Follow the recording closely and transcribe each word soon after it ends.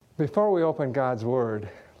Before we open God's Word,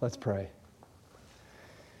 let's pray.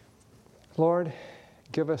 Lord,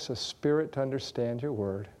 give us a spirit to understand your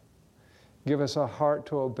Word. Give us a heart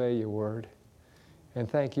to obey your Word. And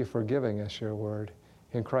thank you for giving us your Word.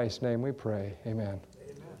 In Christ's name we pray. Amen.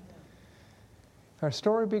 Amen. Our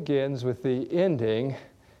story begins with the ending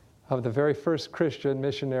of the very first Christian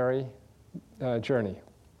missionary journey.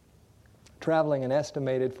 Traveling an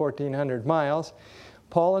estimated 1,400 miles,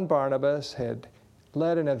 Paul and Barnabas had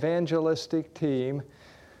led an evangelistic team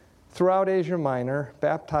throughout Asia Minor,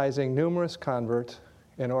 baptizing numerous converts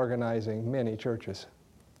and organizing many churches.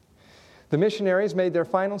 The missionaries made their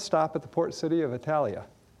final stop at the port city of Italia.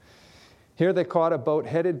 Here they caught a boat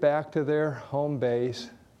headed back to their home base,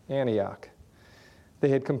 Antioch. They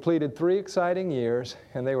had completed 3 exciting years,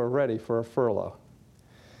 and they were ready for a furlough.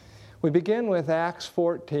 We begin with Acts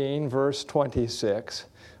 14, verse 26.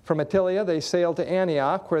 From Italia, they sailed to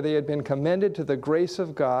Antioch, where they had been commended to the grace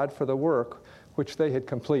of God for the work which they had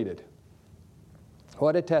completed.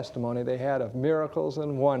 What a testimony they had of miracles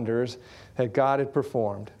and wonders that God had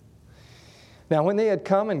performed. Now, when they had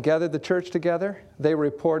come and gathered the church together, they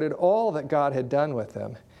reported all that God had done with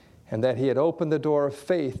them, and that he had opened the door of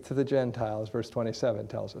faith to the Gentiles, verse 27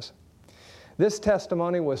 tells us. This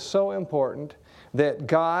testimony was so important that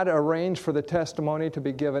God arranged for the testimony to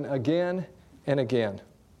be given again and again.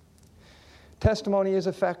 Testimony is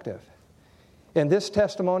effective. And this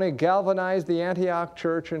testimony galvanized the Antioch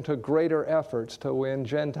church into greater efforts to win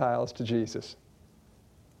Gentiles to Jesus.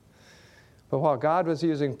 But while God was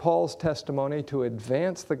using Paul's testimony to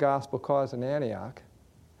advance the gospel cause in Antioch,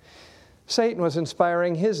 Satan was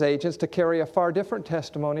inspiring his agents to carry a far different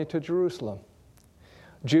testimony to Jerusalem.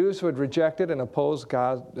 Jews who had rejected and opposed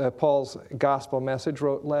Paul's gospel message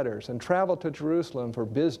wrote letters and traveled to Jerusalem for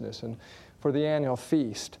business and for the annual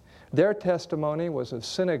feast. Their testimony was of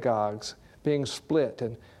synagogues being split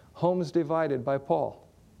and homes divided by Paul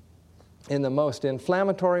in the most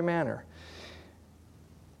inflammatory manner.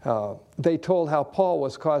 They told how Paul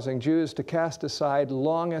was causing Jews to cast aside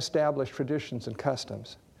long-established traditions and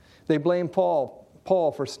customs. They blamed Paul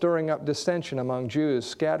for stirring up dissension among Jews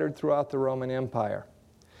scattered throughout the Roman Empire.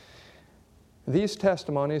 These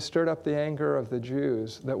testimonies stirred up the anger of the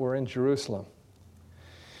Jews that were in Jerusalem.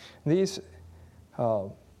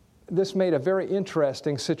 This made a very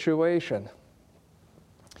interesting situation.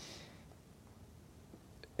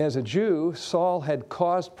 As a Jew, Saul had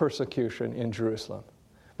caused persecution in Jerusalem.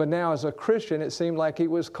 But now as a Christian, it seemed like he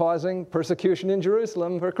was causing persecution in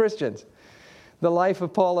Jerusalem for Christians. The life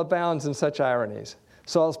of Paul abounds in such ironies.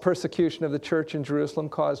 Saul's persecution of the church in Jerusalem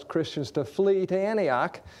caused Christians to flee to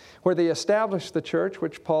Antioch, where they established the church,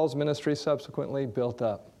 which Paul's ministry subsequently built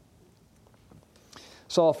up.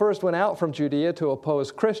 Saul first went out from Judea to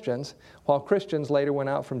oppose Christians, while Christians later went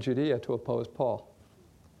out from Judea to oppose Paul.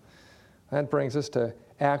 That brings us to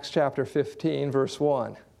Acts chapter 15, verse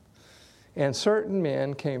 1. And certain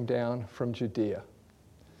men came down from Judea.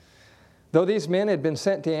 Though these men had been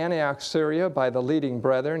sent to Antioch, Syria by the leading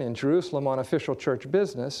brethren in Jerusalem on official church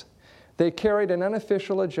business, they carried an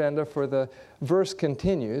unofficial agenda, for the verse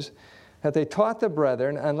continues, that they taught the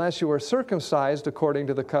brethren, unless you were circumcised according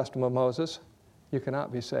to the custom of Moses, you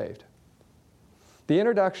cannot be saved. The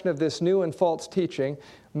introduction of this new and false teaching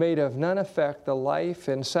made of none effect the life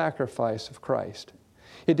and sacrifice of Christ.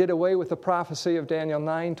 It did away with the prophecy of Daniel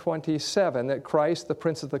 9:27 that Christ, the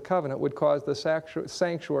Prince of the Covenant, would cause the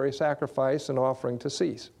sanctuary sacrifice and offering to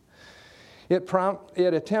cease.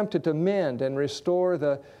 It attempted to mend and restore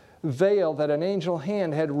the veil that an angel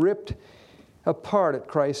hand had ripped apart at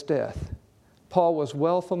Christ's death. Paul was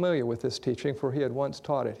well familiar with this teaching, for he had once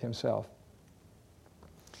taught it himself.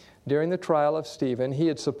 During the trial of Stephen, he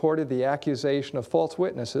had supported the accusation of false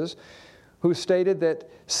witnesses who stated that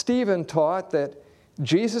Stephen taught that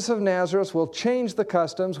Jesus of Nazareth will change the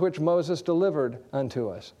customs which Moses delivered unto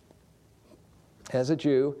us. As a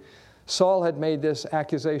Jew, Saul had made this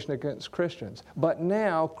accusation against Christians, but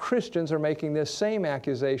now Christians are making this same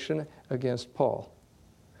accusation against Paul.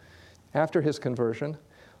 After his conversion,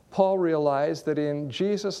 Paul realized that in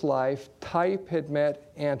Jesus' life, type had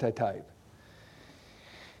met antitype,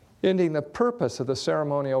 ending the purpose of the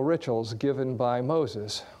ceremonial rituals given by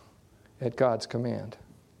Moses at God's command.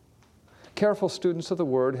 Careful students of the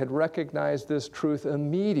Word had recognized this truth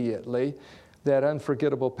immediately, that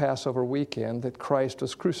unforgettable Passover weekend that Christ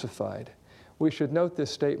was crucified. We should note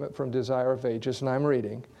this statement from Desire of Ages, and I'm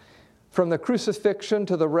reading. From the crucifixion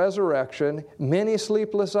to the resurrection, many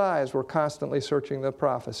sleepless eyes were constantly searching the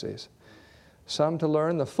prophecies, some to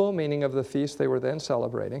learn the full meaning of the feast they were then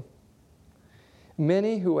celebrating.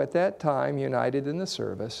 Many who at that time united in the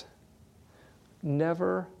service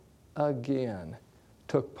never again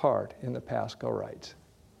took part in the Paschal rites.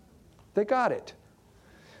 They got it.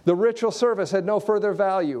 The ritual service had no further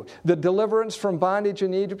value. The deliverance from bondage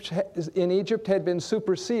in Egypt had been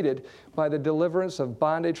superseded by the deliverance of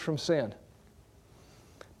bondage from sin.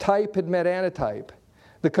 Type had met antitype.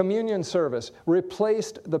 The communion service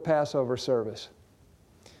replaced the Passover service.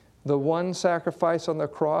 The one sacrifice on the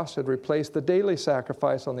cross had replaced the daily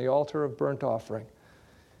sacrifice on the altar of burnt offering.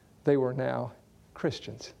 They were now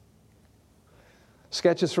Christians.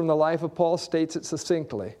 Sketches from the Life of Paul states it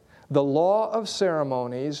succinctly. The law of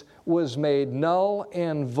ceremonies was made null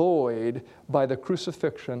and void by the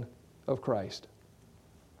crucifixion of Christ.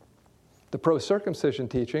 The pro-circumcision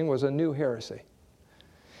teaching was a new heresy.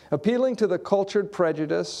 Appealing to the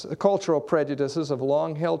cultural prejudices of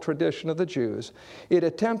long-held tradition of the Jews, it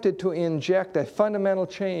attempted to inject a fundamental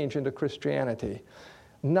change into Christianity,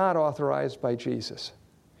 not authorized by Jesus.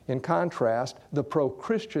 In contrast, the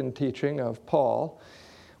pro-Christian teaching of Paul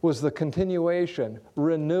was the continuation,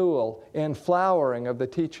 renewal, and flowering of the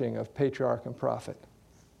teaching of patriarch and prophet.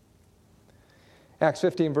 Acts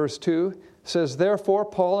 15, verse 2 says, "Therefore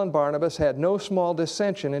Paul and Barnabas had no small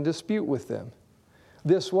dissension and dispute with them."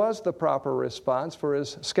 This was the proper response, for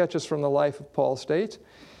as Sketches from the Life of Paul states,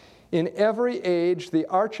 in every age the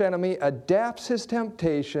archenemy adapts his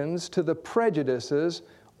temptations to the prejudices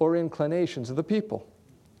or inclinations of the people.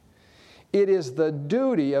 It is the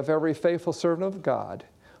duty of every faithful servant of God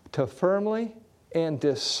to firmly and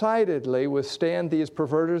decidedly withstand these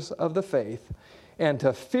perverters of the faith and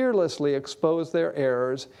to fearlessly expose their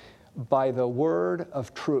errors by the word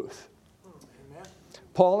of truth. Amen.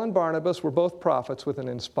 Paul and Barnabas were both prophets with an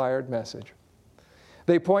inspired message.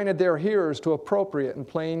 They pointed their hearers to appropriate and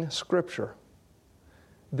plain Scripture.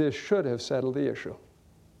 This should have settled the issue.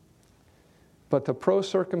 But the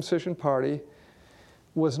pro-circumcision party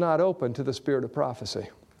was not open to the spirit of prophecy.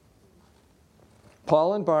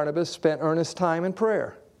 Paul and Barnabas spent earnest time in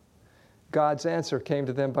prayer. God's answer came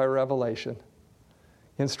to them by revelation,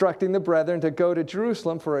 instructing the brethren to go to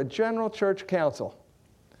Jerusalem for a general church council.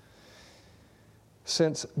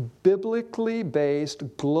 Since biblically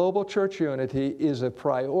based global church unity is a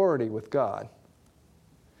priority with God,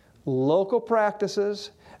 local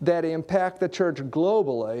practices that impact the church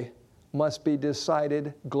globally must be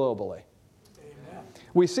decided globally. Amen.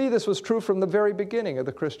 We see this was true from the very beginning of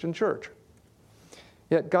the Christian church.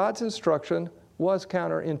 Yet God's instruction was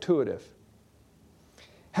counterintuitive.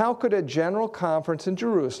 How could a general conference in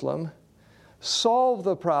Jerusalem solve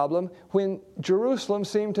the problem when Jerusalem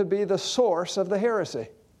seemed to be the source of the heresy?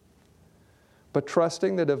 But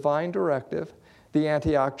trusting the divine directive, the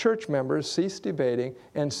Antioch church members ceased debating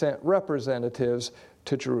and sent representatives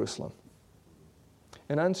to Jerusalem.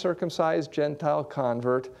 An uncircumcised Gentile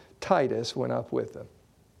convert, Titus, went up with them.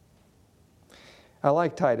 I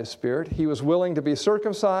like Titus' spirit. He was willing to be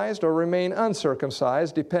circumcised or remain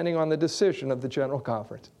uncircumcised, depending on the decision of the General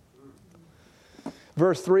Conference.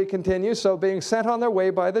 Verse 3 continues, "So being sent on their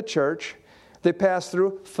way by the church, they passed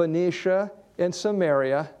through Phoenicia and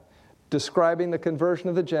Samaria, describing the conversion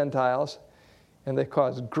of the Gentiles, and they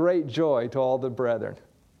caused great joy to all the brethren."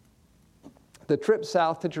 The trip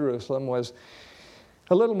south to Jerusalem was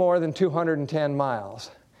a little more than 210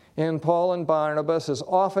 miles. And Paul and Barnabas, as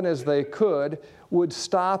often as they could, would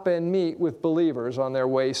stop and meet with believers on their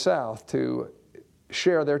way south to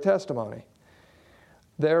share their testimony.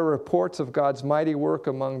 Their reports of God's mighty work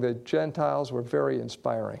among the Gentiles were very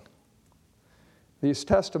inspiring. These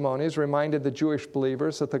testimonies reminded the Jewish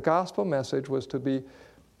believers that the gospel message was to be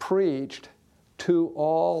preached to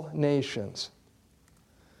all nations,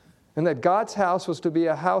 and that God's house was to be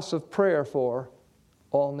a house of prayer for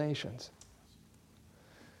all nations.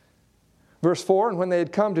 Verse 4, "And when they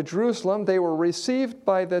had come to Jerusalem, they were received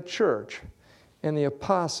by the church and the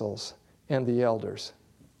apostles and the elders."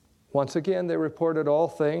 Once again, they reported all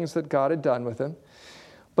things that God had done with them.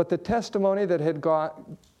 But the testimony that had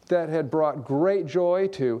brought great joy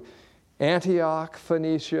to Antioch,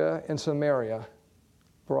 Phoenicia, and Samaria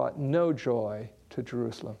brought no joy to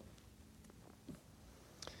Jerusalem.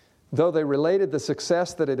 Though they related the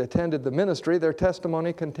success that had attended the ministry, their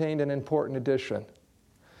testimony contained an important addition.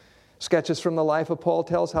 Sketches from the Life of Paul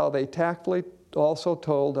tells how they tactfully also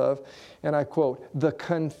told of, and I quote, "the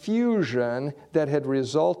confusion that had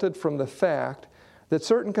resulted from the fact that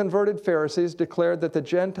certain converted Pharisees declared that the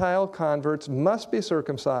Gentile converts must be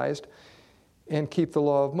circumcised and keep the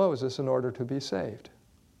law of Moses in order to be saved."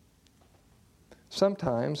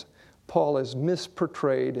 Sometimes Paul is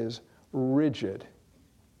misportrayed as rigid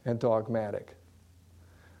and dogmatic.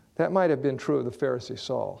 That might have been true of the Pharisee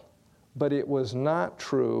Saul, but it was not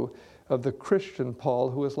true of the Christian Paul,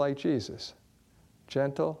 who was like Jesus,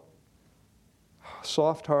 gentle,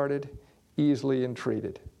 soft-hearted, easily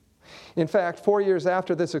entreated. In fact, 4 years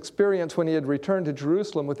after this experience, when he had returned to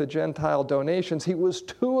Jerusalem with the Gentile donations, he was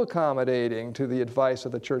too accommodating to the advice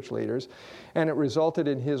of the church leaders, and it resulted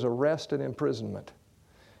in his arrest and imprisonment.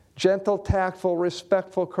 Gentle, tactful,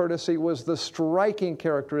 respectful courtesy was the striking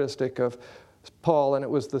characteristic of Paul, and it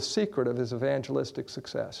was the secret of his evangelistic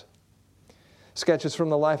success. Sketches from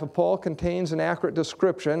the Life of Paul contains an accurate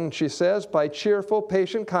description. She says, by cheerful,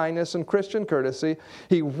 patient kindness and Christian courtesy,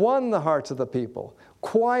 he won the hearts of the people,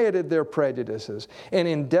 quieted their prejudices, and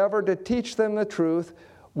endeavored to teach them the truth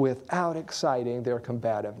without exciting their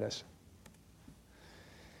combativeness.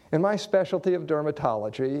 In my specialty of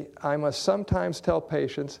dermatology, I must sometimes tell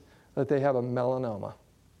patients that they have a melanoma.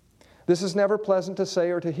 This is never pleasant to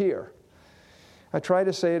say or to hear. I try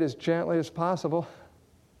to say it as gently as possible,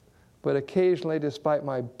 but occasionally, despite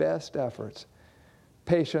my best efforts,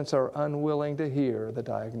 patients are unwilling to hear the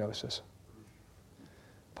diagnosis.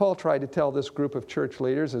 Paul tried to tell this group of church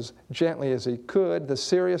leaders as gently as he could the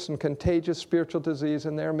serious and contagious spiritual disease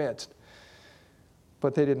in their midst,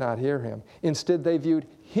 but they did not hear him. Instead, they viewed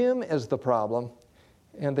him as the problem,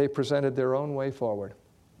 and they presented their own way forward.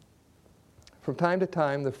 From time to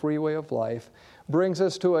time, the freeway of life brings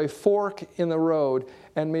us to a fork in the road,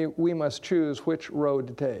 and we must choose which road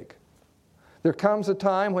to take. There comes a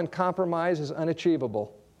time when compromise is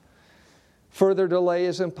unachievable. Further delay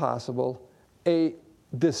is impossible. A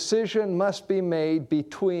decision must be made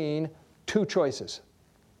between two choices.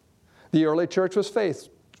 The early church was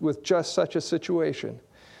faced with just such a situation.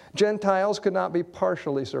 Gentiles could not be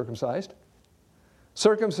partially circumcised.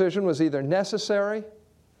 Circumcision was either necessary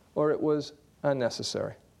or it was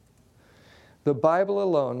unnecessary. The Bible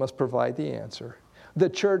alone must provide the answer. The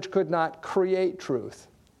church could not create truth.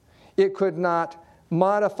 It could not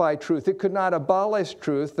modify truth. It could not abolish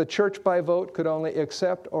truth. The church by vote could only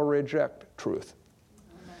accept or reject truth.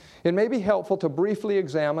 It may be helpful to briefly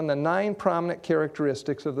examine the 9 prominent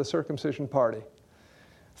characteristics of the circumcision party.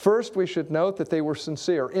 First, we should note that they were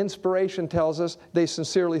sincere. Inspiration tells us they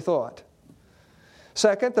sincerely thought.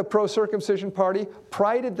 Second, the pro-circumcision party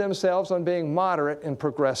prided themselves on being moderate and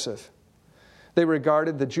progressive. They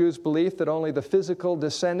regarded the Jews' belief that only the physical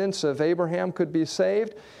descendants of Abraham could be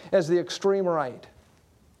saved as the extreme right.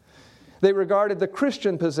 They regarded the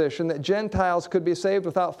Christian position that Gentiles could be saved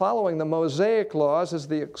without following the Mosaic laws as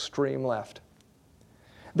the extreme left.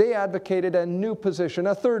 They advocated a new position,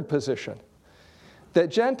 a third position, that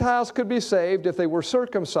Gentiles could be saved if they were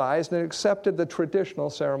circumcised and accepted the traditional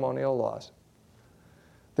ceremonial laws.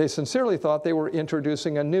 They sincerely thought they were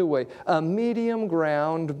introducing a new way, a medium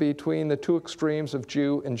ground between the two extremes of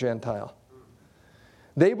Jew and Gentile.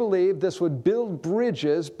 They believed this would build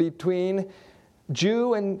bridges between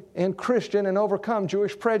Jew and Christian and overcome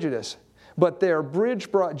Jewish prejudice. But their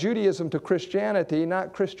bridge brought Judaism to Christianity,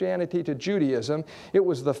 not Christianity to Judaism. It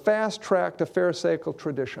was the fast track to Pharisaical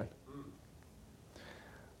tradition.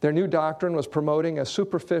 Their new doctrine was promoting a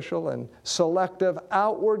superficial and selective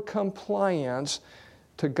outward compliance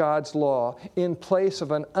to God's law in place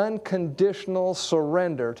of an unconditional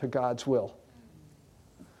surrender to God's will.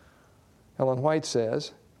 Ellen White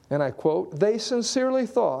says, and I quote, "They sincerely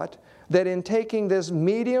thought that in taking this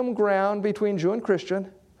medium ground between Jew and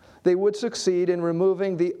Christian, they would succeed in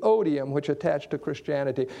removing the odium which attached to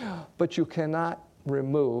Christianity." But you cannot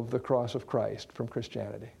remove the cross of Christ from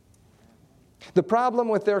Christianity. The problem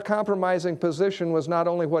with their compromising position was not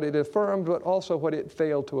only what it affirmed, but also what it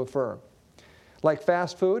failed to affirm. Like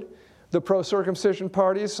fast food, the pro-circumcision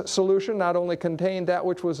party's solution not only contained that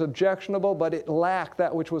which was objectionable, but it lacked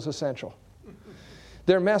that which was essential.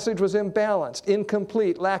 Their message was imbalanced,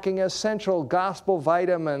 incomplete, lacking essential gospel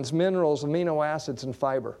vitamins, minerals, amino acids, and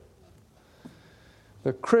fiber.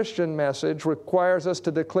 The Christian message requires us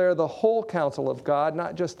to declare the whole counsel of God,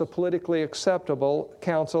 not just the politically acceptable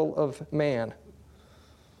counsel of man.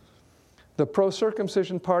 The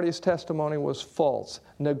pro-circumcision party's testimony was false,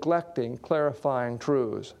 neglecting clarifying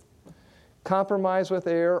truths. Compromise with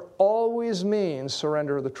error always means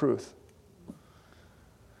surrender of the truth.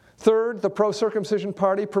 Third, the pro-circumcision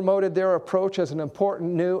party promoted their approach as an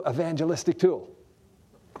important new evangelistic tool.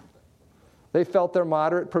 They felt their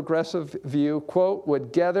moderate progressive view, quote,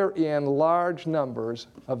 would gather in large numbers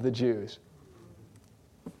of the Jews.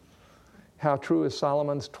 How true is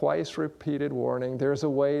Solomon's twice repeated warning, "There's a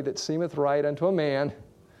way that seemeth right unto a man,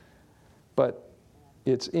 but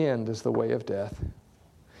its end is the way of death."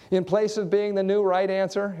 In place of being the new right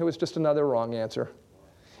answer, it was just another wrong answer.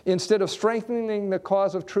 Instead of strengthening the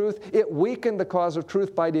cause of truth, it weakened the cause of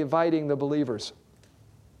truth by dividing the believers.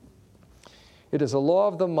 It is a law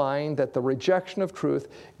of the mind that the rejection of truth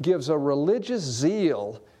gives a religious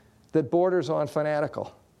zeal that borders on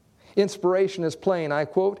fanatical. Inspiration is plain. I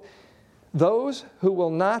quote, "Those who will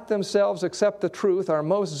not themselves accept the truth are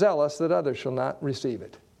most zealous that others shall not receive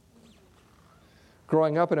it."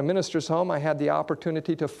 Growing up in a minister's home, I had the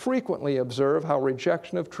opportunity to frequently observe how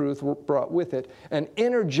rejection of truth brought with it an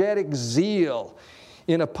energetic zeal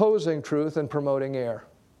in opposing truth and promoting error.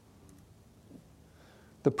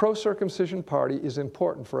 The pro-circumcision party is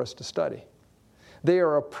important for us to study. They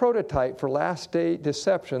are a prototype for last-day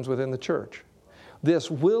deceptions within the church. This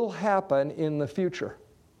will happen in the future.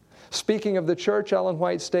 Speaking of the church, Ellen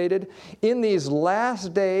White stated, "In these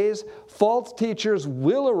last days, false teachers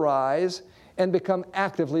will arise and become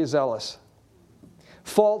actively zealous.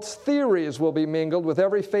 False theories will be mingled with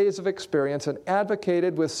every phase of experience and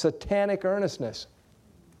advocated with satanic earnestness.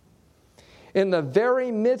 In the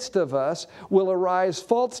very midst of us will arise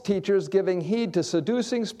false teachers giving heed to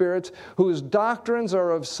seducing spirits whose doctrines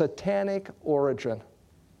are of satanic origin."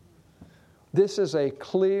 This is a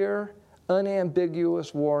clear,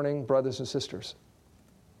 unambiguous warning, brothers and sisters.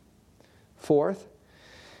 Fourth,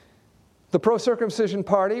 the pro-circumcision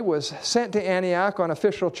party was sent to Antioch on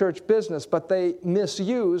official church business, but they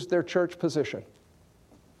misused their church position.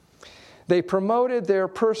 They promoted their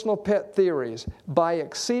personal pet theories. By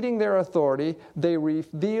exceeding their authority, they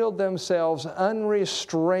revealed themselves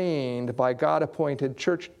unrestrained by God-appointed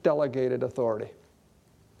church-delegated authority.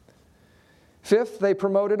 Fifth, they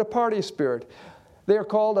promoted a party spirit. They are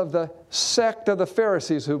called of the sect of the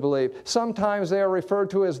Pharisees who believe. Sometimes they are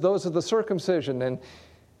referred to as those of the circumcision and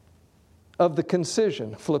of the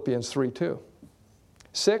concision, Philippians 3:2.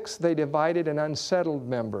 Sixth, they divided and unsettled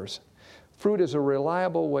members. Fruit is a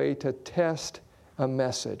reliable way to test a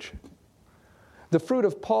message. The fruit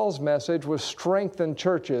of Paul's message was strengthen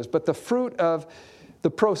churches, but the fruit of the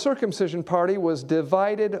pro-circumcision party was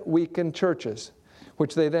divided, weakened churches,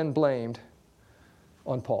 which they then blamed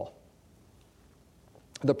on Paul.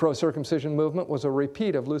 The pro-circumcision movement was a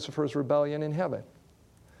repeat of Lucifer's rebellion in heaven.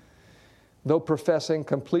 Though professing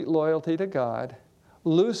complete loyalty to God,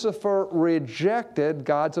 Lucifer rejected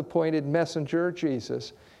God's appointed messenger,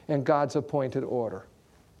 Jesus, and God's appointed order.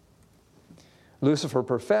 Lucifer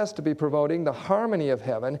professed to be promoting the harmony of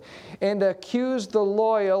heaven and accused the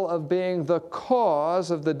loyal of being the cause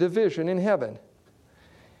of the division in heaven.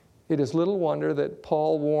 It is little wonder that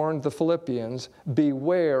Paul warned the Philippians,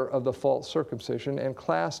 beware of the false circumcision, and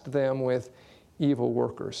classed them with evil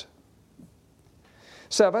workers.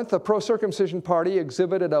 Seventh, the pro-circumcision party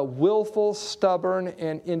exhibited a willful, stubborn,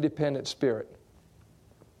 and independent spirit.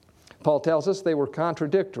 Paul tells us they were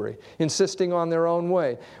contradictory, insisting on their own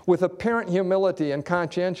way, with apparent humility and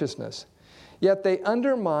conscientiousness. Yet they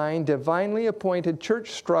undermine divinely appointed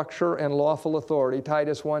church structure and lawful authority.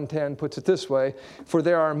 Titus 1:10 puts it this way, "For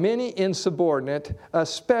there are many insubordinate,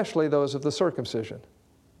 especially those of the circumcision."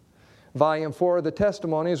 Volume 4 of the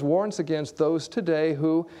Testimonies warns against those today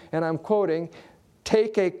who, and I'm quoting,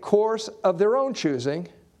 "take a course of their own choosing,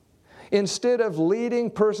 instead of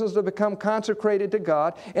leading persons to become consecrated to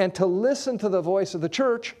God and to listen to the voice of the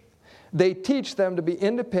church, they teach them to be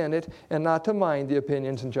independent and not to mind the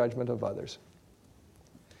opinions and judgment of others."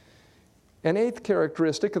 An eighth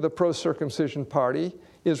characteristic of the pro-circumcision party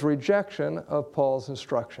is rejection of Paul's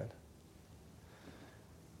instruction.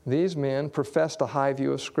 These men professed a high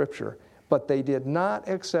view of Scripture, but they did not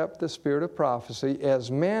accept the spirit of prophecy as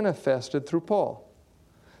manifested through Paul.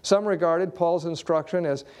 Some regarded Paul's instruction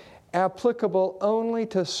as applicable only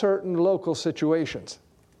to certain local situations.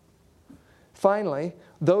 Finally,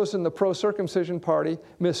 those in the pro-circumcision party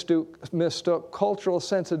mistook cultural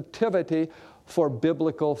sensitivity for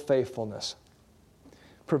biblical faithfulness.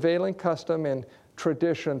 Prevailing custom and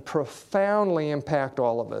tradition profoundly impact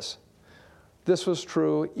all of us. This was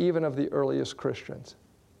true even of the earliest Christians.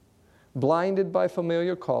 Blinded by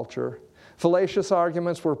familiar culture, fallacious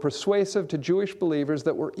arguments were persuasive to Jewish believers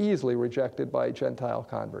that were easily rejected by Gentile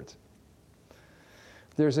converts.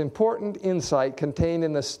 There's important insight contained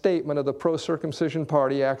in the statement of the pro-circumcision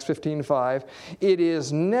party, Acts 15:5. It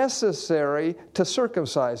is necessary to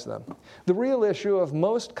circumcise them. The real issue of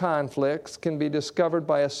most conflicts can be discovered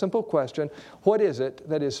by a simple question: what is it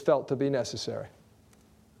that is felt to be necessary?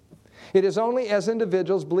 It is only as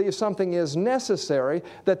individuals believe something is necessary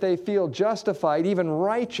that they feel justified, even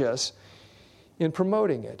righteous, in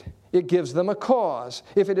promoting it. It gives them a cause.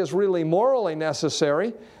 If it is really morally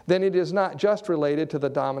necessary, then it is not just related to the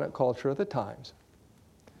dominant culture of the times.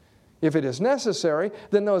 If it is necessary,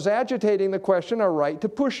 then those agitating the question are right to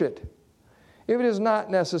push it. If it is not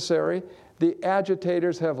necessary, the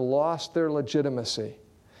agitators have lost their legitimacy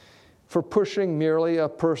for pushing merely a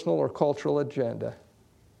personal or cultural agenda.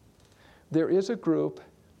 There is a group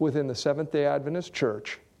within the Seventh-day Adventist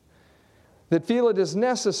Church that feel it is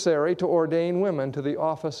necessary to ordain women to the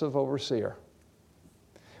office of overseer.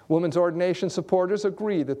 Women's ordination supporters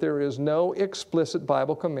agree that there is no explicit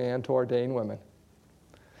Bible command to ordain women.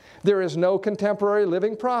 There is no contemporary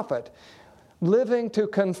living prophet living to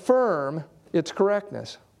confirm its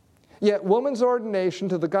correctness. Yet woman's ordination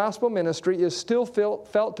to the gospel ministry is still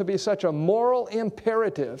felt to be such a moral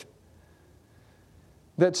imperative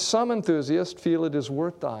that some enthusiasts feel it is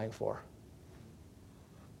worth dying for.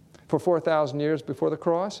 For 4,000 years before the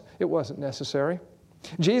cross, it wasn't necessary.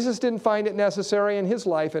 Jesus didn't find it necessary in his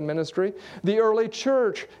life and ministry. The early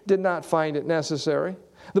church did not find it necessary.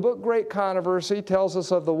 The book Great Controversy tells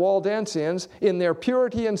us of the Waldensians. In their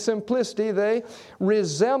purity and simplicity, they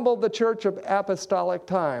resembled the church of apostolic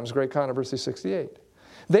times, Great Controversy 68.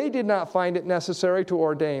 They did not find it necessary to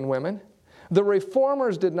ordain women. The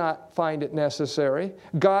reformers did not find it necessary.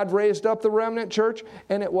 God raised up the remnant church,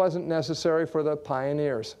 and it wasn't necessary for the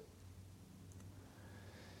pioneers.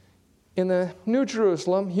 In the New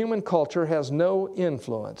Jerusalem, human culture has no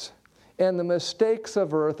influence, and the mistakes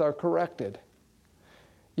of earth are corrected.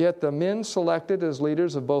 Yet the men selected as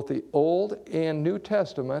leaders of both the Old and New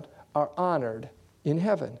Testament are honored in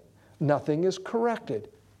heaven. Nothing is corrected.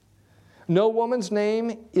 No woman's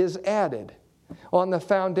name is added. On the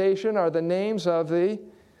foundation are the names of the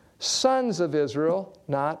sons of Israel,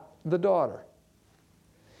 not the daughter.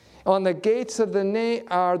 On the gates of the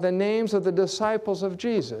are the names of the disciples of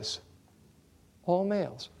Jesus, all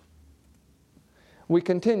males. We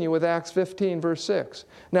continue with Acts 15, verse 6.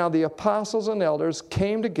 Now the apostles and elders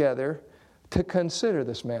came together to consider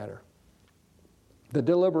this matter. The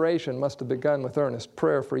deliberation must have begun with earnest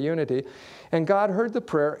prayer for unity, and God heard the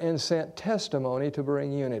prayer and sent testimony to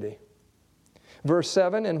bring unity. Verse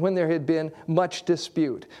 7, and when there had been much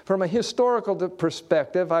dispute. From a historical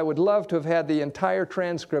perspective, I would love to have had the entire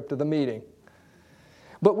transcript of the meeting.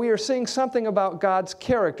 But we are seeing something about God's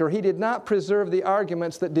character. He did not preserve the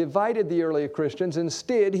arguments that divided the early Christians.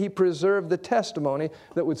 Instead, He preserved the testimony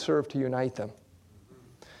that would serve to unite them.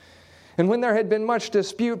 And when there had been much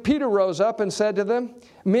dispute, Peter rose up and said to them,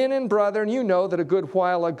 Men and brethren, you know that a good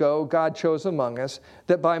while ago God chose among us,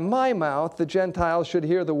 that by my mouth the Gentiles should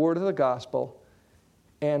hear the word of the gospel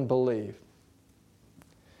and believe.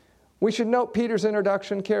 We should note Peter's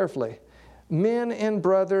introduction carefully. Men and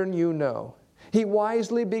brethren, you know. He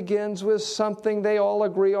wisely begins with something they all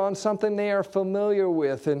agree on, something they are familiar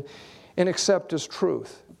with and accept as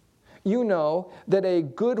truth. You know that a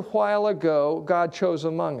good while ago God chose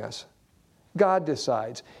among us. God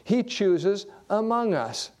decides. He chooses among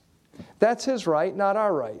us. That's His right, not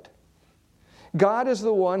our right. God is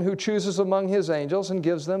the one who chooses among His angels and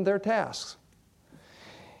gives them their tasks.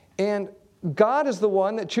 And God is the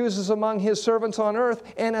one that chooses among His servants on earth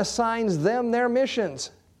and assigns them their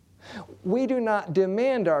missions. We do not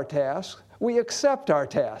demand our tasks, we accept our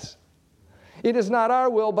tasks. It is not our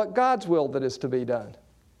will, but God's will that is to be done.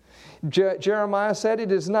 Jeremiah said,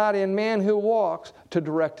 it is not in man who walks to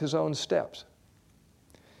direct his own steps.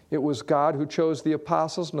 It was God who chose the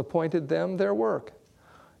apostles and appointed them their work.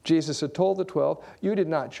 Jesus had told the 12, you did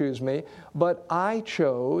not choose me, but I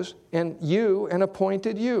chose you and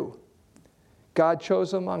appointed you. God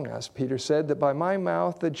chose among us, Peter said, that by my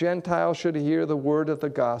mouth the Gentiles should hear the word of the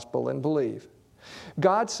gospel and believe.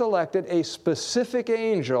 God selected a specific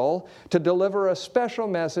angel to deliver a special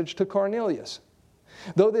message to Cornelius.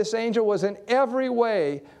 Though this angel was in every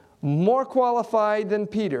way more qualified than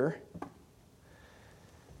Peter,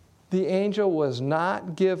 the angel was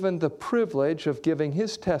not given the privilege of giving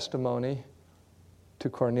his testimony to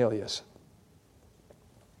Cornelius.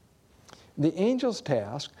 The angel's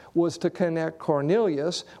task was to connect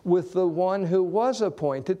Cornelius with the one who was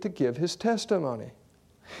appointed to give his testimony.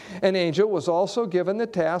 An angel was also given the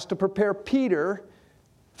task to prepare Peter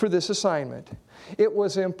for this assignment. It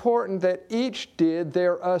was important that each did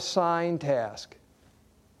their assigned task.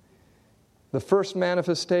 The first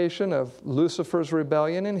manifestation of Lucifer's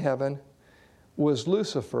rebellion in heaven was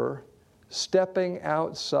Lucifer stepping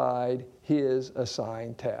outside his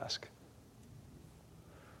assigned task.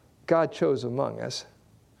 God chose among us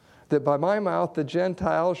that by my mouth the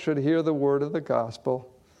Gentiles should hear the word of the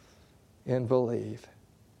gospel and believe.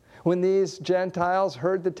 When these Gentiles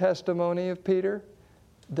heard the testimony of Peter,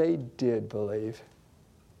 they did believe.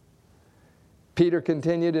 Peter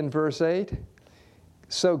continued in verse 8,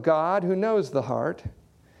 so God, who knows the heart,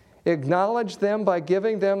 acknowledged them by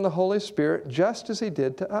giving them the Holy Spirit just as He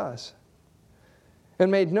did to us, and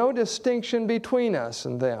made no distinction between us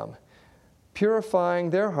and them, purifying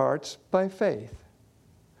their hearts by faith.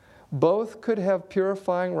 Both could have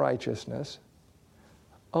purifying righteousness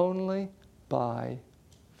only by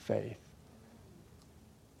faith.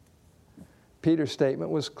 Peter's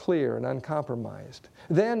statement was clear and uncompromised.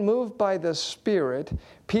 Then, moved by the Spirit,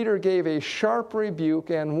 Peter gave a sharp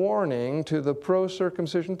rebuke and warning to the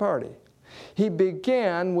pro-circumcision party. He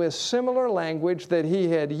began with similar language that he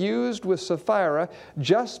had used with Sapphira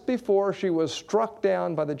just before she was struck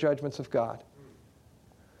down by the judgments of God.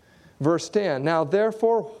 Verse 10, "Now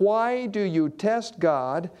therefore, why do you test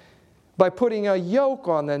God by putting a yoke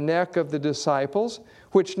on the neck of the disciples,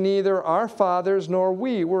 which neither our fathers nor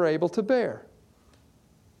we were able to bear?"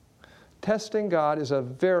 Testing God is a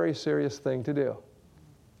very serious thing to do.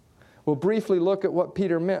 We'll briefly look at what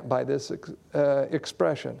Peter meant by this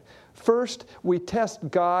expression. First, we test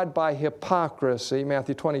God by hypocrisy,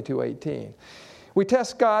 Matthew 22:18. We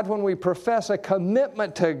test God when we profess a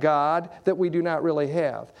commitment to God that we do not really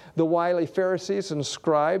have. The wily Pharisees and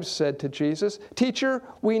scribes said to Jesus, "Teacher,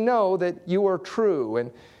 we know that you are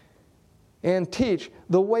true and teach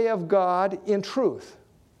the way of God in truth."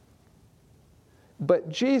 But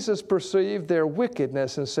Jesus perceived their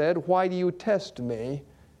wickedness and said, "Why do you test me,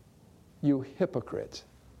 you hypocrites?"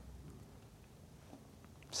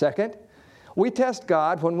 Second, we test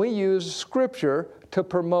God when we use Scripture to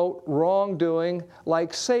promote wrongdoing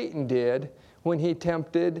like Satan did when he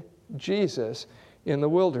tempted Jesus in the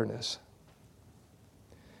wilderness.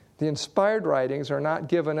 The inspired writings are not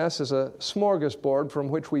given us as a smorgasbord from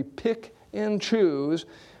which we pick and choose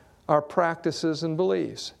our practices and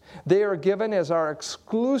beliefs. They are given as our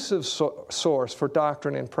exclusive source for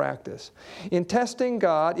doctrine and practice. In testing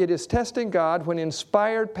God, it is testing God when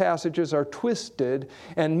inspired passages are twisted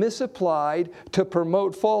and misapplied to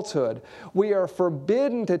promote falsehood. We are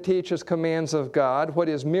forbidden to teach as commands of God what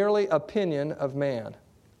is merely opinion of man.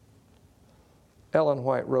 Ellen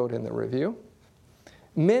White wrote in the review,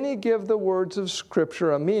 "Many give the words of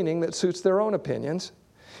Scripture a meaning that suits their own opinions,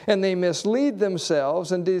 and they mislead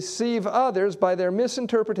themselves and deceive others by their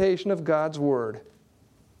misinterpretation of God's Word."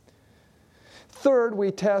 Third, we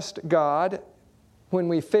test God when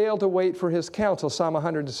we fail to wait for His counsel, Psalm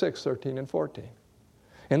 106:13 and 14.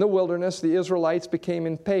 In the wilderness, the Israelites became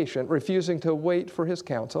impatient, refusing to wait for His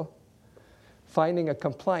counsel. Finding a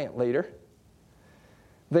compliant leader,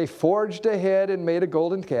 they forged ahead and made a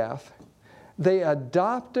golden calf. They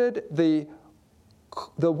adopted the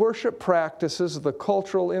worship practices of the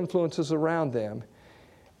cultural influences around them,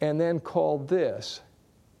 and then called this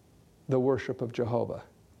the worship of Jehovah.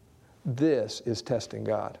 This is testing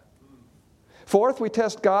God. Fourth, we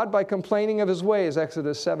test God by complaining of His ways,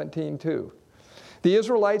 Exodus 17:2. The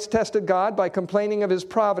Israelites tested God by complaining of His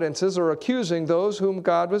providences or accusing those whom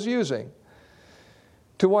God was using.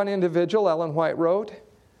 To one individual, Ellen White wrote,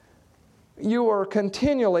 "You are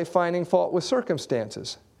continually finding fault with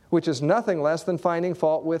circumstances, which is nothing less than finding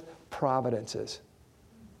fault with providences.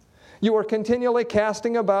 You are continually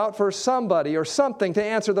casting about for somebody or something to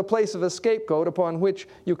answer the place of a scapegoat upon which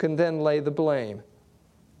you can then lay the blame."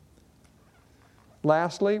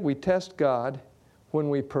 Lastly, we test God when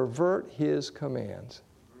we pervert His commands.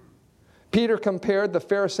 Peter compared the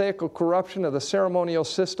Pharisaical corruption of the ceremonial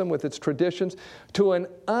system with its traditions to an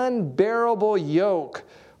unbearable yoke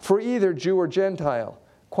for either Jew or Gentile,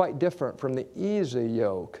 quite different from the easy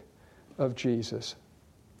yoke of Jesus.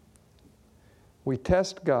 We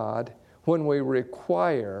test God when we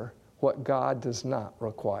require what God does not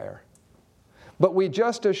require. But we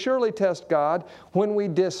just as surely test God when we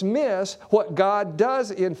dismiss what God does,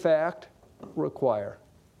 in fact, require.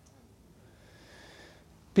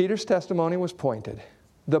 Peter's testimony was pointed.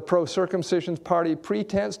 The pro-circumcision party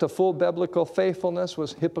pretense to full biblical faithfulness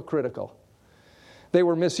was hypocritical. They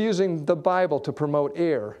were misusing the Bible to promote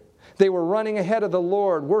error. They were running ahead of the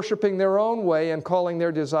Lord, worshiping their own way and calling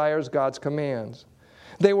their desires God's commands.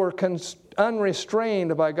 They were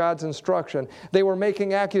unrestrained by God's instruction. They were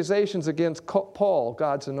making accusations against Paul,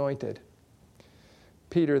 God's anointed.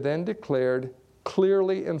 Peter then declared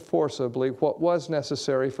clearly and forcibly what was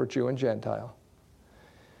necessary for Jew and Gentile.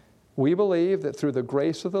 We believe that through the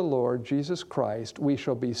grace of the Lord Jesus Christ, we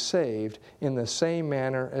shall be saved in the same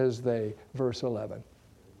manner as they. Verse 11.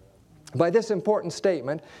 By this important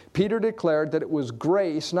statement, Peter declared that it was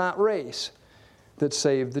grace, not race, that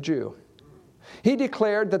saved the Jew. He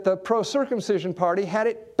declared that the pro-circumcision party had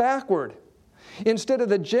it backward. Instead of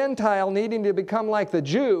the Gentile needing to become like the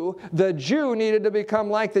Jew needed to become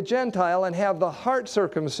like the Gentile and have the heart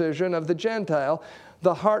circumcision of the Gentile,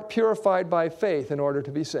 the heart purified by faith in order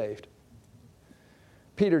to be saved.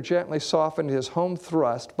 Peter gently softened his home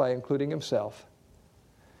thrust by including himself.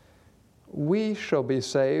 We shall be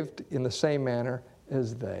saved in the same manner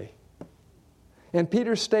as they. And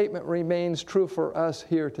Peter's statement remains true for us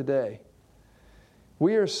here today.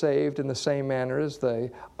 We are saved in the same manner as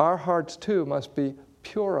they. Our hearts too must be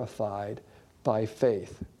purified by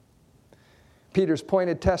faith. Peter's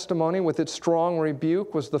pointed testimony with its strong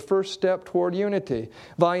rebuke was the first step toward unity.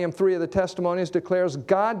 Volume 3 of the Testimonies declares,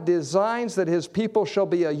 God designs that His people shall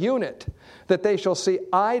be a unit, that they shall see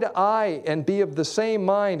eye to eye and be of the same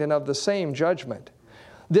mind and of the same judgment.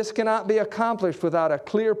 This cannot be accomplished without a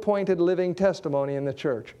clear-pointed living testimony in the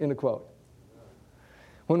church. End of quote.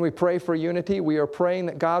 When we pray for unity, we are praying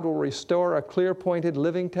that God will restore a clear-pointed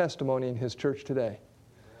living testimony in His church today.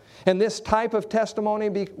 And this type of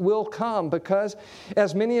testimony will come because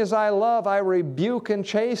as many as I love, I rebuke and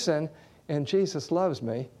chasten, and Jesus loves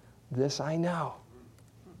me. This I know.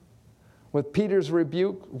 With Peter's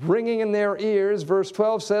rebuke ringing in their ears, verse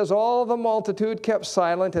 12 says, all the multitude kept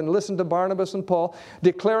silent and listened to Barnabas and Paul,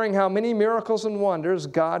 declaring how many miracles and wonders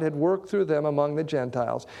God had worked through them among the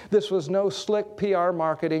Gentiles. This was no slick PR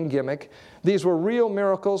marketing gimmick. These were real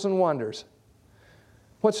miracles and wonders.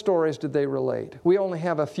 What stories did they relate? We only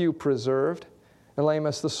have a few preserved.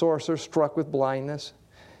 Elymas the sorcerer struck with blindness.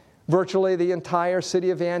 Virtually the entire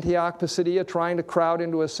city of Antioch, Pisidia, trying to crowd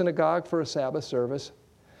into a synagogue for a Sabbath service.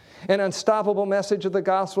 An unstoppable message of the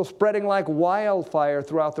gospel spreading like wildfire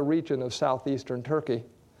throughout the region of southeastern Turkey.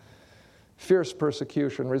 Fierce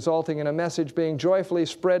persecution resulting in a message being joyfully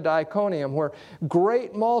spread to Iconium, where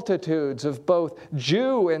great multitudes of both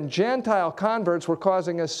Jew and Gentile converts were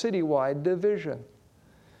causing a citywide division.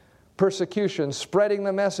 Persecution spreading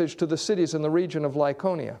the message to the cities in the region of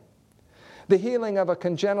Lycaonia. The healing of a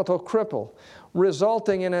congenital cripple,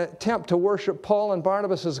 resulting in an attempt to worship Paul and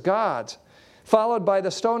Barnabas as gods, followed by the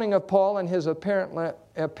stoning of Paul and his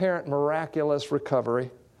apparent miraculous recovery.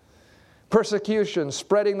 Persecution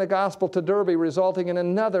spreading the gospel to Derbe, resulting in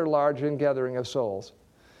another large ingathering of souls.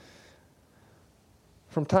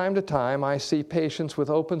 From time to time, I see patients with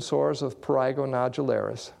open sores of prurigo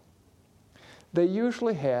nodularis. They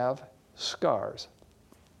usually have scars.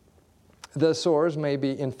 The sores may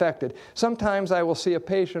be infected. Sometimes I will see a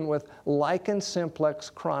patient with lichen simplex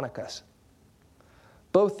chronicus.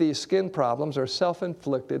 Both these skin problems are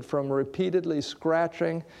self-inflicted from repeatedly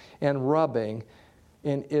scratching and rubbing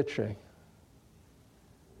and itching.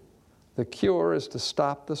 The cure is to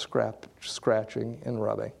stop the scratching and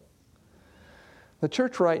rubbing. The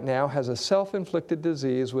church right now has a self-inflicted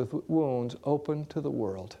disease with wounds open to the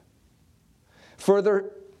world.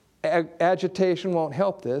 Further agitation won't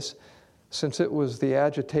help this, since it was the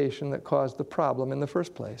agitation that caused the problem in the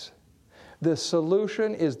first place. The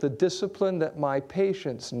solution is the discipline that my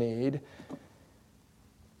patients need,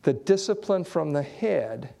 the discipline from the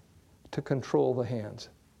head to control the hands.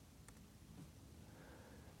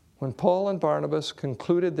 When Paul and Barnabas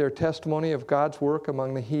concluded their testimony of God's work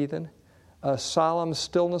among the heathen, a solemn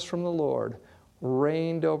stillness from the Lord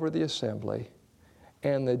reigned over the assembly,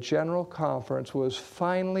 and the general conference was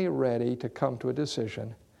finally ready to come to a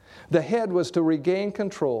decision. The head was to regain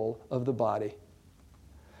control of the body.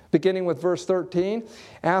 Beginning with verse 13,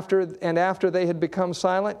 after they had become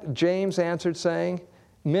silent, James answered, saying,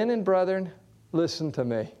 Men and brethren, listen to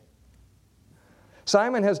me.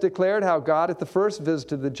 Simon has declared how God at the first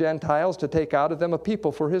visited the Gentiles to take out of them a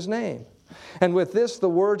people for His name. And with this, the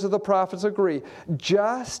words of the prophets agree,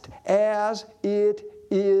 just as it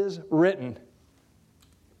is written.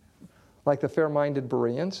 Like the fair-minded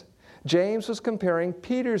Bereans, James was comparing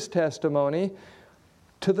Peter's testimony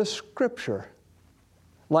to the Scripture.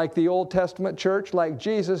 Like the Old Testament church, like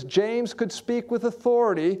Jesus, James could speak with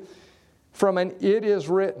authority from an "it is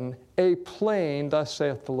written," a plain "thus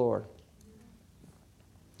saith the Lord."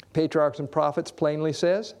 Patriarchs and Prophets plainly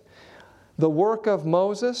says, the work of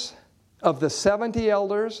Moses, of the 70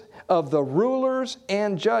 elders, of the rulers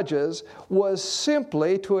and judges was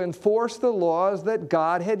simply to enforce the laws that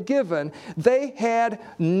God had given. They had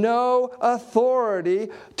no authority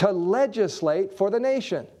to legislate for the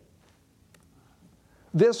nation.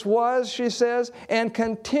 This was, she says, and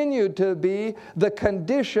continued to be the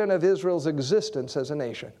condition of Israel's existence as a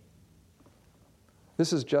nation.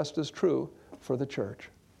 This is just as true for the church.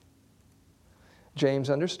 James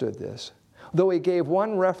understood this. Though he gave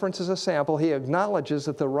one reference as a sample, he acknowledges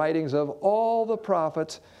that the writings of all the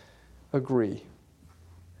prophets agree.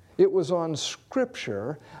 It was on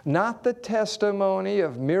Scripture, not the testimony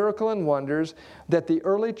of miracle and wonders, that the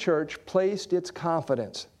early church placed its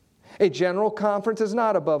confidence. A general conference is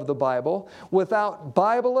not above the Bible. Without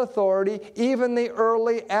Bible authority, even the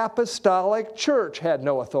early apostolic church had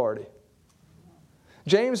no authority.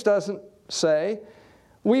 James doesn't say,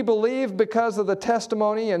 we believe because of the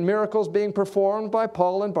testimony and miracles being performed by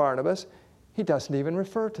Paul and Barnabas. He doesn't even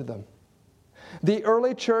refer to them. The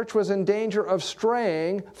early church was in danger of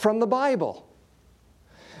straying from the Bible.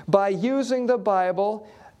 By using the Bible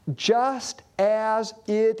just as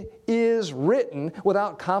it is written,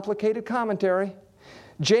 without complicated commentary.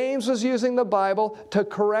 James was using the Bible to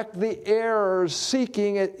correct the errors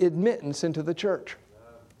seeking admittance into the church.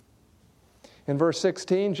 In verse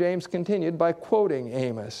 16, James continued by quoting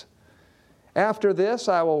Amos. After this,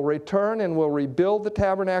 I will return and will rebuild the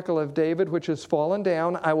tabernacle of David, which has fallen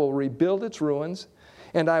down. I will rebuild its ruins,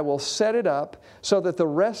 and I will set it up so that the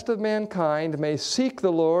rest of mankind may seek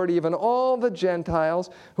the Lord, even all the Gentiles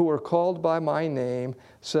who are called by my name,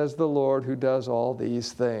 says the Lord who does all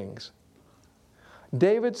these things.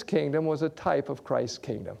 David's kingdom was a type of Christ's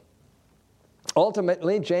kingdom.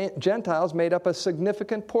 Ultimately, Gentiles made up a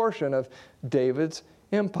significant portion of David's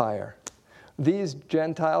empire. These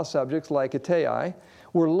Gentile subjects, like Ittai,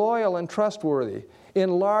 were loyal and trustworthy,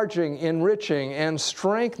 enlarging, enriching, and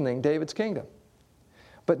strengthening David's kingdom.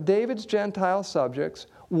 But David's Gentile subjects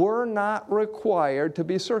were not required to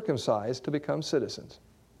be circumcised to become citizens.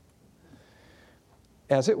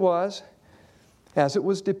 As it was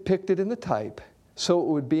depicted in the type, so it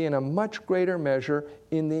would be in a much greater measure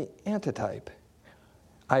in the antitype.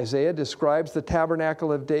 Isaiah describes the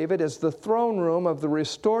tabernacle of David as the throne room of the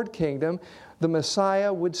restored kingdom the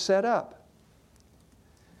Messiah would set up.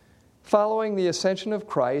 Following the ascension of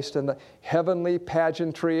Christ and the heavenly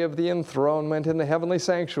pageantry of the enthronement in the heavenly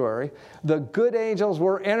sanctuary, the good angels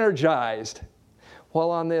were energized,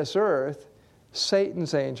 while on this earth,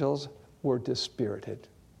 Satan's angels were dispirited.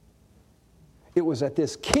 It was at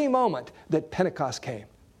this key moment that Pentecost came.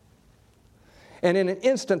 And in an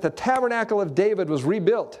instant, the tabernacle of David was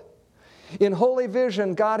rebuilt. In holy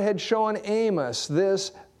vision, God had shown Amos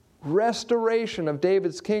this restoration of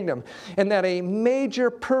David's kingdom, and that a major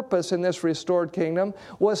purpose in this restored kingdom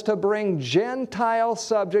was to bring Gentile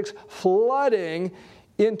subjects flooding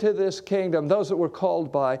into this kingdom, those that were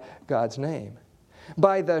called by God's name.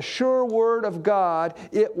 By the sure word of God,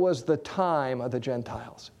 it was the time of the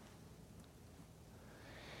Gentiles.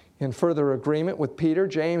 In further agreement with Peter,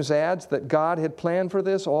 James adds that God had planned for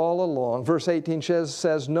this all along. Verse 18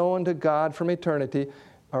 says, known to God from eternity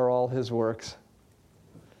are all His works.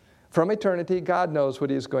 From eternity, God knows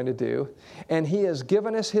what He's going to do, and He has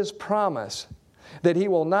given us His promise that He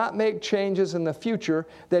will not make changes in the future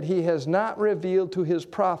that He has not revealed to His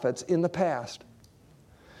prophets in the past.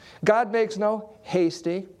 God makes no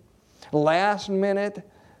hasty, last-minute,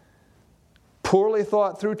 poorly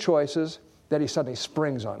thought-through choices that He suddenly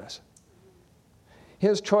springs on us.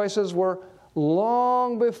 His choices were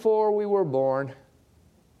long before we were born.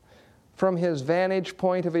 From His vantage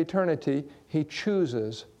point of eternity, He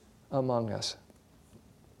chooses among us.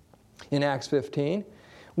 In Acts 15,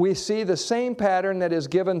 we see the same pattern that is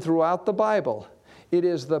given throughout the Bible. It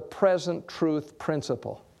is the present truth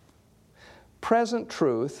principle. Present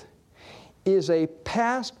truth is a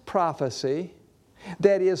past prophecy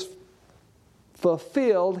that is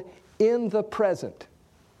fulfilled in the present.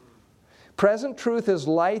 Present truth is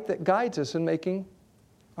light that guides us in making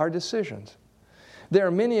our decisions. There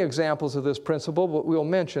are many examples of this principle, but we'll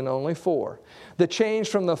mention only 4. The change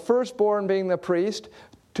from the firstborn being the priest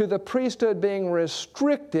to the priesthood being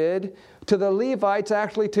restricted to the Levites,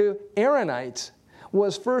 actually to Aaronites,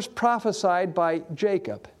 was first prophesied by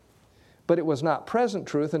Jacob, but it was not present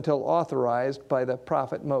truth until authorized by the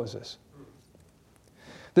prophet Moses.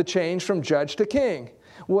 The change from judge to king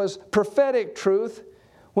was prophetic truth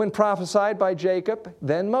when prophesied by Jacob,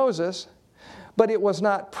 then Moses, but it was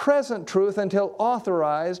not present truth until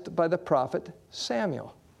authorized by the prophet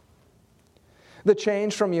Samuel. The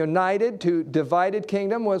change from united to divided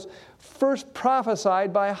kingdom was first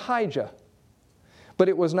prophesied by Ahijah, but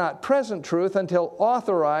it was not present truth until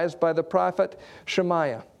authorized by the prophet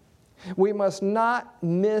Shemaiah. We must not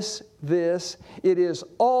miss this. It is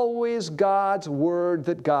always God's word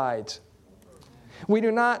that guides. We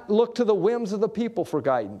do not look to the whims of the people for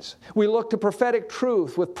guidance. We look to prophetic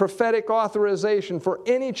truth with prophetic authorization for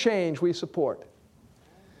any change we support.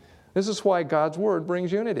 This is why God's word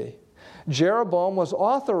brings unity. Jeroboam was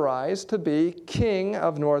authorized to be king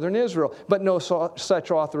of northern Israel, but no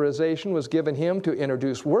such authorization was given him to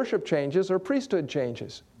introduce worship changes or priesthood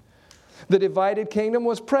changes. The divided kingdom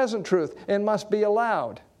was present truth and must be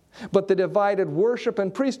allowed. But the divided worship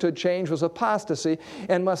and priesthood change was apostasy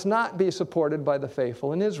and must not be supported by the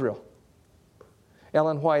faithful in Israel.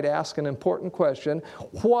 Ellen White asked an important question: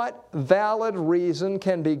 what valid reason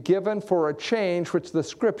can be given for a change which the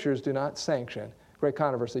Scriptures do not sanction? Great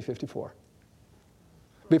Controversy 54.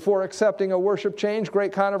 Before accepting a worship change,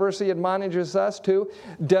 Great Controversy admonishes us to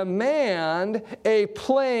demand a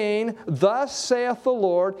plain, thus saith the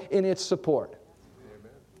Lord, in its support.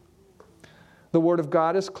 The Word of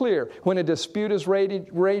God is clear. When a dispute is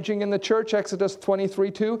raging in the church, Exodus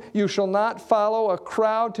 23:2, you shall not follow a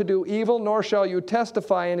crowd to do evil, nor shall you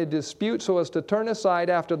testify in a dispute so as to turn aside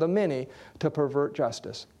after the many to pervert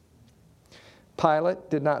justice. Pilate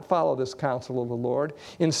did not follow this counsel of the Lord.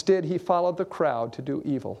 Instead, he followed the crowd to do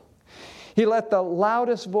evil. He let the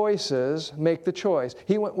loudest voices make the choice.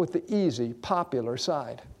 He went with the easy, popular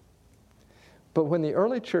side. But when the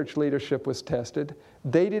early church leadership was tested,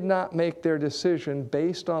 they did not make their decision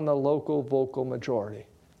based on the local vocal majority.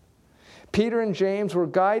 Peter and James were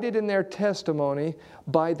guided in their testimony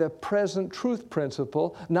by the present truth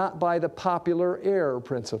principle, not by the popular error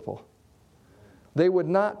principle. They would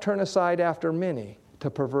not turn aside after many to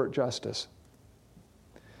pervert justice.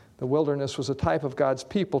 The wilderness was a type of God's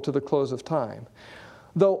people to the close of time.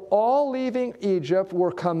 Though all leaving Egypt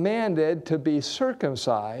were commanded to be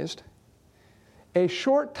circumcised, a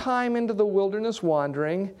short time into the wilderness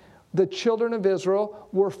wandering, the children of Israel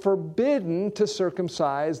were forbidden to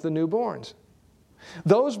circumcise the newborns.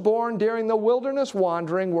 Those born during the wilderness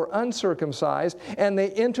wandering were uncircumcised, and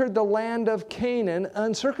they entered the land of Canaan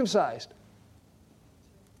uncircumcised.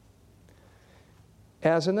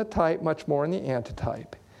 As in the type, much more in the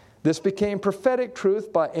antitype. This became prophetic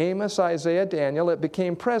truth by Amos, Isaiah, Daniel. It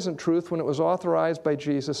became present truth when it was authorized by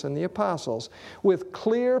Jesus and the apostles. With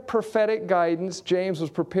clear prophetic guidance, James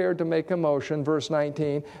was prepared to make a motion. Verse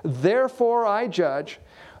 19, therefore I judge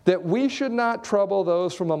that we should not trouble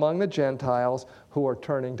those from among the Gentiles who are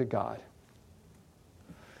turning to God,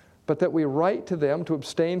 but that we write to them to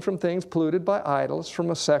abstain from things polluted by idols,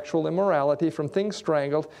 from a sexual immorality, from things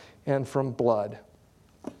strangled, and from blood.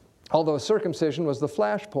 Although circumcision was the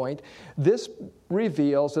flashpoint, this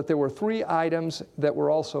reveals that there were 3 items that were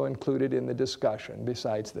also included in the discussion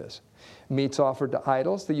besides this. Meats offered to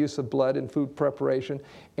idols, the use of blood in food preparation,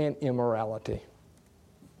 and immorality.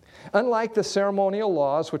 Unlike the ceremonial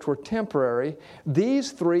laws, which were temporary,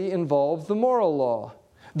 these 3 involve the moral law.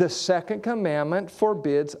 The 2nd commandment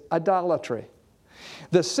forbids idolatry.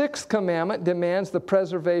 The 6th commandment demands the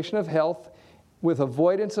preservation of health with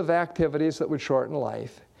avoidance of activities that would shorten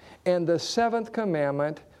life. And the 7th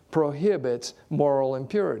commandment prohibits moral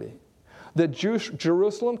impurity. The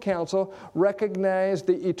Jerusalem Council recognized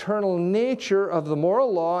the eternal nature of the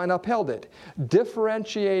moral law and upheld it,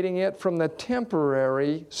 differentiating it from the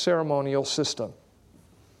temporary ceremonial system.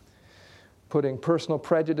 Putting personal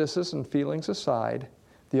prejudices and feelings aside,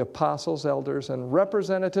 the apostles, elders, and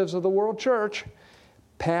representatives of the world church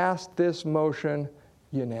passed this motion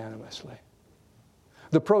unanimously.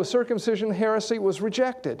 The pro-circumcision heresy was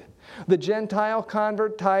rejected. The Gentile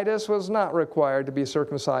convert Titus was not required to be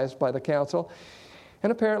circumcised by the council,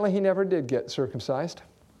 and apparently he never did get circumcised.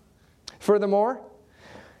 Furthermore,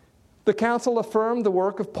 the council affirmed the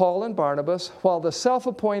work of Paul and Barnabas, while the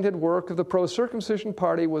self-appointed work of the pro-circumcision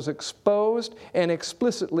party was exposed and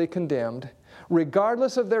explicitly condemned,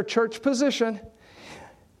 regardless of their church position,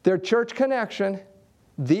 their church connection.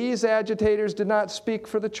 These agitators did not speak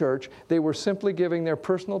for the church. They were simply giving their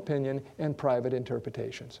personal opinion and private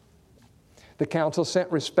interpretations. The council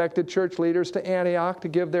sent respected church leaders to Antioch to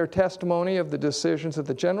give their testimony of the decisions of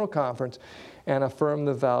the General Conference and affirm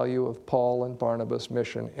the value of Paul and Barnabas'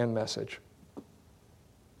 mission and message.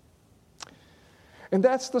 And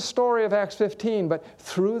that's the story of Acts 15, but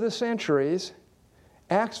through the centuries,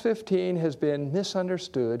 Acts 15 has been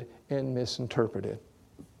misunderstood and misinterpreted.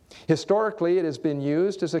 Historically, it has been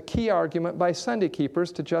used as a key argument by Sunday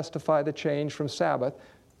keepers to justify the change from Sabbath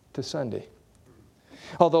to Sunday.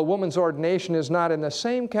 Although woman's ordination is not in the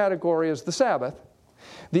same category as the Sabbath,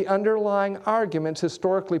 the underlying arguments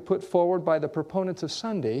historically put forward by the proponents of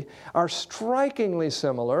Sunday are strikingly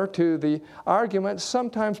similar to the arguments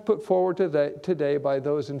sometimes put forward today by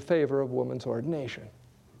those in favor of woman's ordination.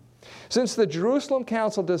 Since the Jerusalem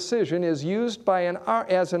Council decision is used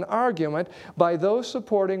as an argument by those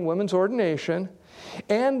supporting women's ordination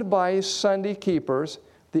and by Sunday keepers,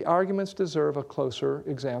 the arguments deserve a closer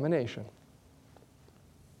examination.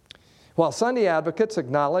 While Sunday advocates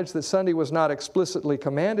acknowledge that Sunday was not explicitly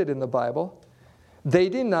commanded in the Bible, they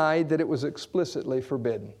denied that it was explicitly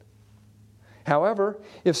forbidden. However,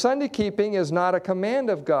 if Sunday keeping is not a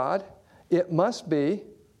command of God, it must be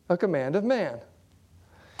a command of man.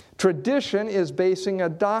 Tradition is basing a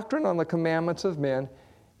doctrine on the commandments of men,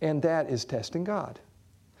 and that is testing God.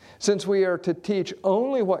 Since we are to teach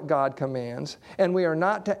only what God commands, and we are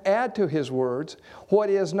not to add to His words,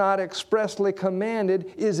 what is not expressly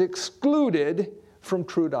commanded is excluded from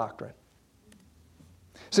true doctrine.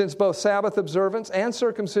 Since both Sabbath observance and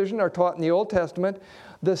circumcision are taught in the Old Testament,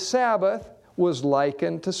 the Sabbath was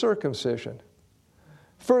likened to circumcision.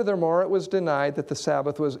 Furthermore, it was denied that the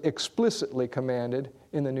Sabbath was explicitly commanded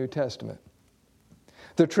in the New Testament.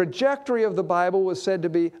 The trajectory of the Bible was said to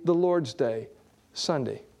be the Lord's Day,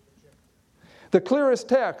 Sunday. The clearest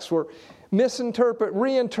texts were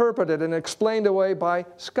reinterpreted and explained away by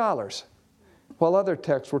scholars, while other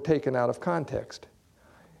texts were taken out of context.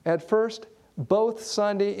 At first, both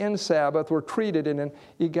Sunday and Sabbath were treated in an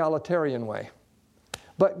egalitarian way.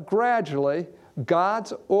 But gradually,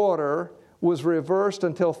 God's order was reversed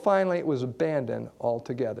until finally it was abandoned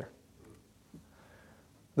altogether.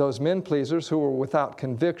 Those men-pleasers who were without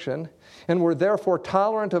conviction and were therefore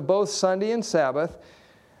tolerant of both Sunday and Sabbath,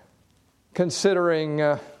 considering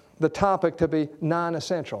the topic to be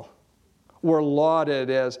non-essential, were lauded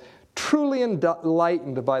as truly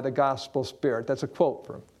enlightened by the gospel spirit. That's a quote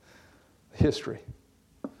from history.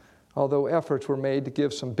 Although efforts were made to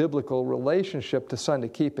give some biblical relationship to Sunday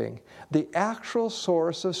keeping, the actual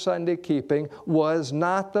source of Sunday keeping was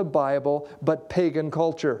not the Bible, but pagan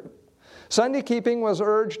culture. Sunday keeping was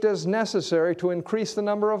urged as necessary to increase the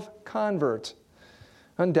number of converts,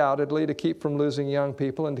 undoubtedly to keep from losing young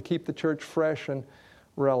people and to keep the church fresh and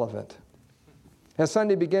relevant. As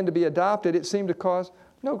Sunday began to be adopted, it seemed to cause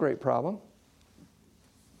no great problem.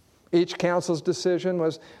 Each council's decision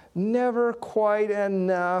was never quite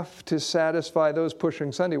enough to satisfy those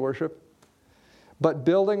pushing Sunday worship. But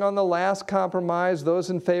building on the last compromise, those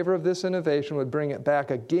in favor of this innovation would bring it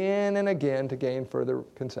back again and again to gain further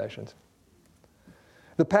concessions.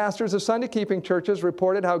 The pastors of Sunday-keeping churches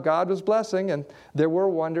reported how God was blessing, and there were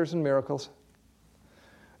wonders and miracles.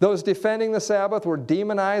 Those defending the Sabbath were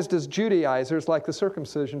demonized as Judaizers, like the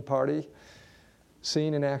circumcision party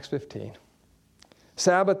seen in Acts 15.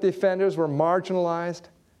 Sabbath defenders were marginalized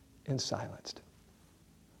and silenced.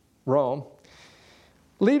 Rome,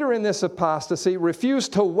 leader in this apostasy,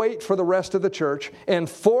 refused to wait for the rest of the church and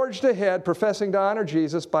forged ahead, professing to honor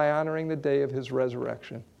Jesus by honoring the day of his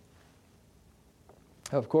resurrection.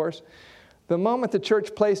 Of course, the moment the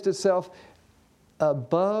church placed itself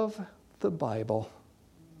above the Bible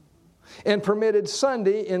and permitted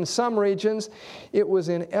Sunday in some regions, it was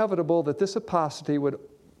inevitable that this apostasy would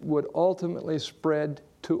ultimately spread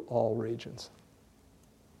to all regions.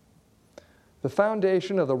 The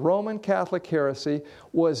foundation of the Roman Catholic heresy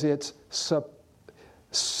was its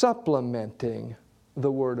supplementing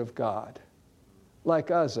the Word of God,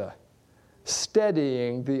 like Uzzah,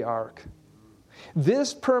 steadying the ark.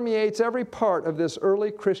 This permeates every part of this early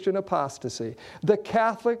Christian apostasy. The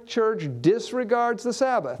Catholic Church disregards the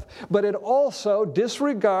Sabbath, but it also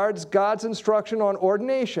disregards God's instruction on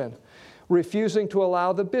ordination, refusing to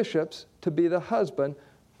allow the bishops to be the husband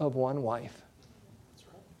of one wife.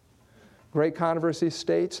 Great Controversy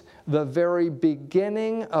states, the very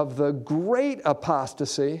beginning of the great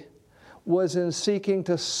apostasy was in seeking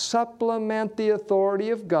to supplement the authority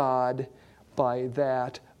of God by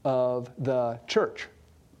that of the church.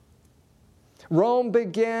 Rome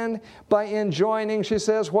began by enjoining, she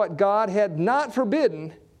says, what God had not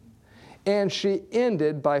forbidden, and she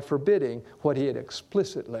ended by forbidding what he had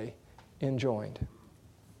explicitly enjoined.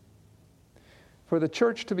 For the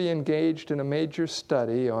church to be engaged in a major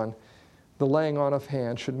study on the laying on of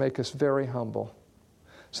hands should make us very humble,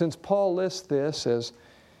 since Paul lists this as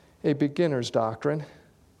a beginner's doctrine,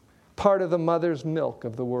 part of the mother's milk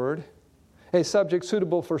of the Word, a subject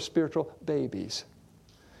suitable for spiritual babies,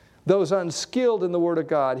 those unskilled in the Word of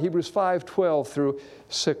God, Hebrews 5:12 through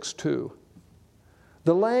 6:2.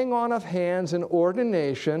 The laying on of hands and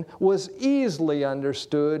ordination was easily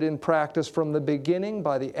understood in practice from the beginning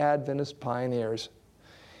by the Adventist pioneers,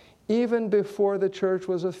 even before the church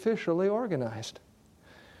was officially organized.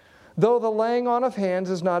 Though the laying on of hands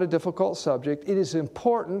is not a difficult subject, it is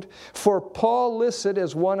important, for Paul lists it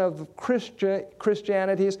as one of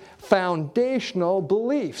Christianity's foundational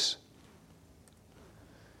beliefs.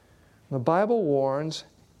 The Bible warns,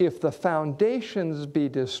 if the foundations be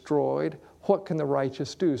destroyed, what can the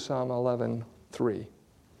righteous do? Psalm 11:3.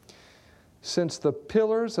 Since the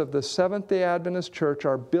pillars of the Seventh-day Adventist Church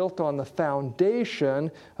are built on the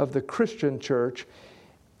foundation of the Christian church,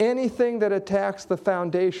 anything that attacks the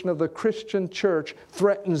foundation of the Christian church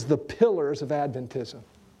threatens the pillars of Adventism.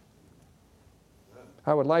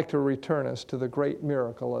 I would like to return us to the great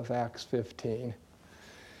miracle of Acts 15.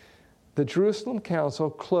 The Jerusalem Council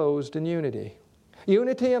closed in unity.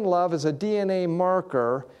 Unity and love is a DNA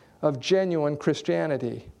marker of genuine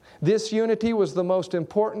Christianity. This unity was the most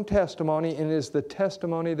important testimony and is the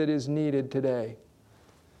testimony that is needed today.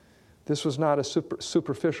 This was not a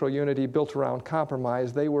superficial unity built around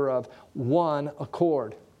compromise. They were of one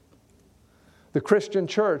accord. The Christian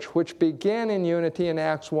church, which began in unity in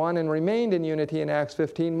Acts 1 and remained in unity in Acts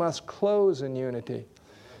 15, must close in unity.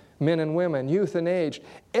 men and women, youth and age,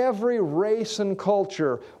 every race and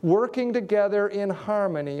culture working together in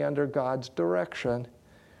harmony under God's direction.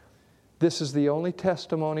 This is the only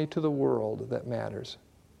testimony to the world that matters.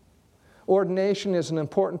 Ordination is an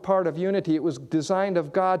important part of unity. It was designed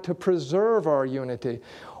of God to preserve our unity.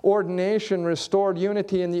 Ordination restored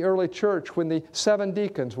unity in the early church when the 7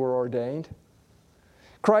 deacons were ordained.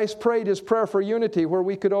 Christ prayed His prayer for unity where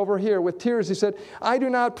we could overhear. With tears He said, "I do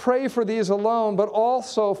not pray for these alone, but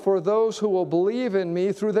also for those who will believe in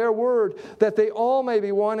me through their word, that they all may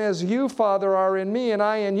be one as you, Father, are in me and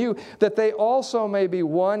I in you, that they also may be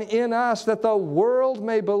one in us, that the world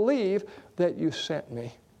may believe that you sent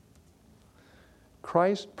me."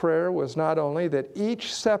 Christ's prayer was not only that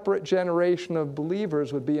each separate generation of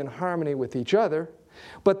believers would be in harmony with each other,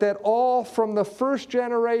 but that all from the first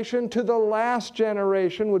generation to the last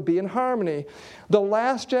generation would be in harmony. The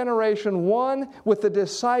last generation one with the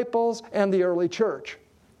disciples and the early church.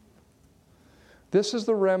 This is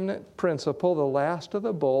the remnant principle. The last of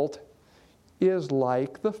the bolt is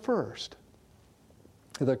like the first.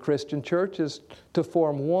 The Christian church is to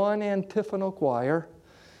form one antiphonal choir,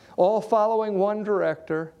 all following one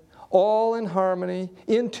director, all in harmony,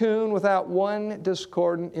 in tune, without one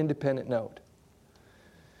discordant independent note.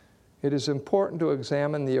 It is important to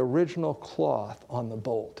examine the original cloth on the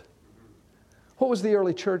bolt. What was the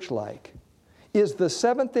early church like? Is the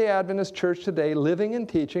Seventh-day Adventist church today living and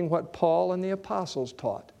teaching what Paul and the apostles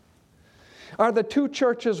taught? Are the two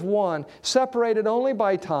churches one, separated only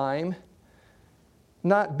by time,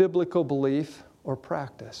 not biblical belief or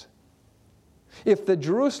practice? If the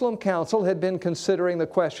Jerusalem Council had been considering the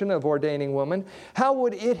question of ordaining women, how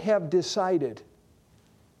would it have decided?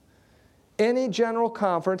 Any general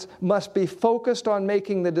conference must be focused on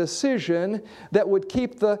making the decision that would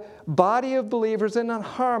keep the body of believers in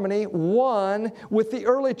harmony, one with the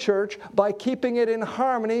early church, by keeping it in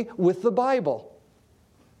harmony with the Bible.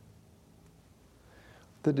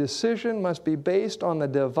 The decision must be based on the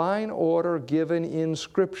divine order given in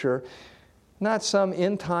Scripture, not some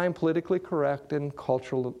in-time politically correct and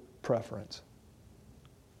cultural preference.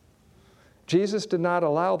 Jesus did not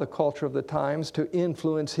allow the culture of the times to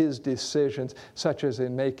influence His decisions, such as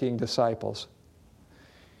in making disciples.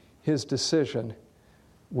 His decision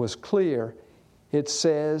was clear. It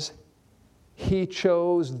says He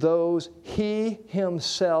chose those He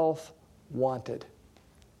Himself wanted.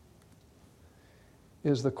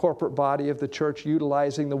 Is the corporate body of the church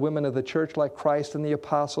utilizing the women of the church like Christ and the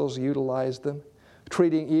apostles utilized them,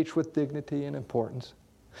 treating each with dignity and importance?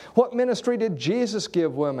 What ministry did Jesus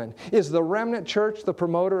give women? Is the remnant church the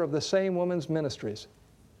promoter of the same women's ministries?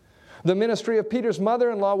 The ministry of Peter's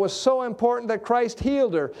mother-in-law was so important that Christ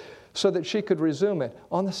healed her so that she could resume it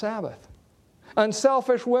on the Sabbath.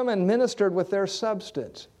 Unselfish women ministered with their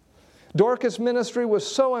substance. Dorcas' ministry was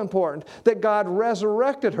so important that God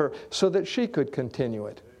resurrected her so that she could continue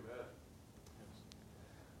it. Amen.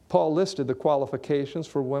 Paul listed the qualifications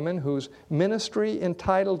for women whose ministry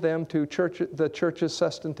entitled them to the church's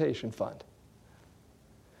sustentation fund.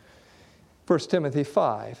 1 Timothy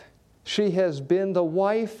 5, she has been the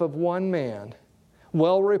wife of one man,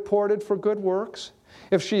 well reported for good works,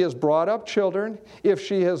 if she has brought up children, if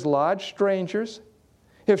she has lodged strangers,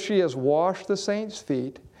 if she has washed the saints'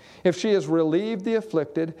 feet, if she has relieved the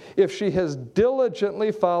afflicted, if she has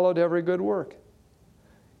diligently followed every good work.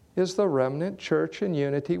 Is the remnant church in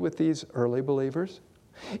unity with these early believers?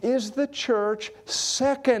 Is the church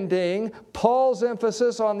seconding Paul's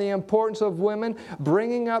emphasis on the importance of women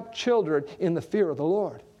bringing up children in the fear of the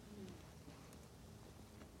Lord?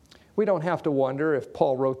 We don't have to wonder if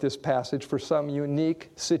Paul wrote this passage for some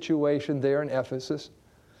unique situation there in Ephesus.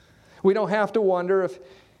 We don't have to wonder if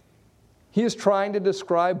he is trying to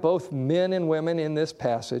describe both men and women in this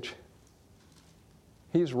passage.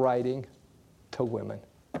 He's writing to women.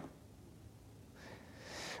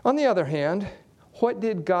 On the other hand, what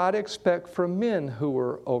did God expect from men who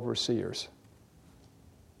were overseers?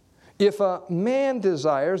 If a man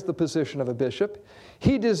desires the position of a bishop,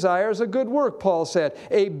 he desires a good work, Paul said.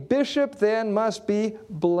 A bishop then must be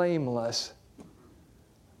blameless,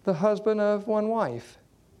 the husband of one wife.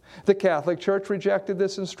 The Catholic Church rejected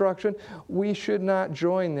this instruction. We should not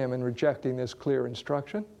join them in rejecting this clear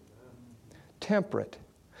instruction. Temperate,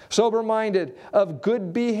 sober-minded, of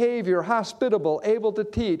good behavior, hospitable, able to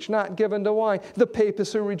teach, not given to wine. The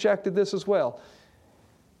papists who rejected this as well.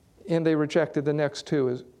 And they rejected the next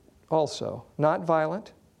two also. Not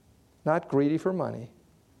violent, not greedy for money,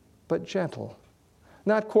 but gentle.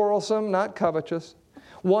 Not quarrelsome, not covetous.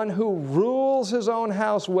 One who rules his own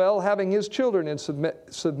house well, having his children in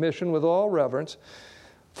submission with all reverence.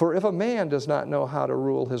 For if a man does not know how to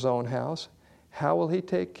rule his own house, how will He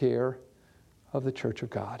take care of the church of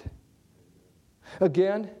God?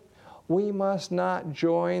 Again, we must not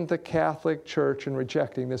join the Catholic Church in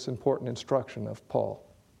rejecting this important instruction of Paul.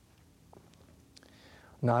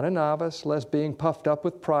 Not a novice, lest being puffed up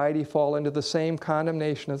with pride he fall into the same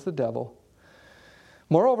condemnation as the devil.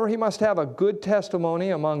 Moreover, he must have a good testimony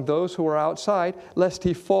among those who are outside, lest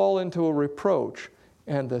he fall into a reproach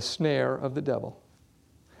and the snare of the devil.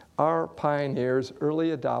 Our pioneers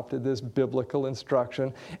early adopted this biblical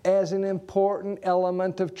instruction as an important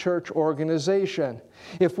element of church organization.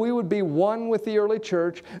 If we would be one with the early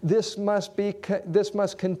church, this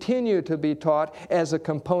must continue to be taught as a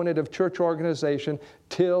component of church organization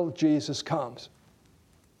till Jesus comes.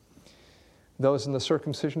 Those in the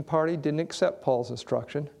circumcision party didn't accept Paul's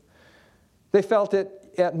instruction. They felt that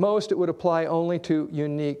at most it would apply only to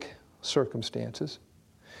unique circumstances.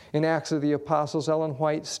 In Acts of the Apostles, Ellen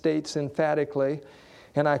White states emphatically,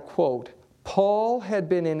 and I quote, "Paul had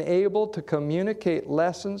been enabled to communicate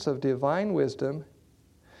lessons of divine wisdom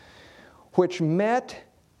which met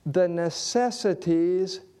the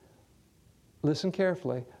necessities," listen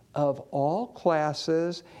carefully, "of all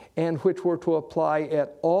classes and which were to apply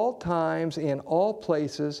at all times, in all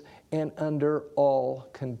places, and under all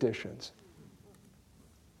conditions."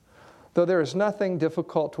 Though there is nothing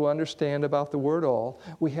difficult to understand about the word all,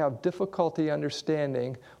 we have difficulty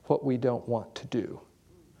understanding what we don't want to do.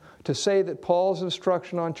 To say that Paul's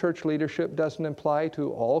instruction on church leadership doesn't apply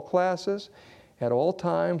to all classes, at all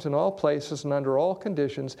times, in all places, and under all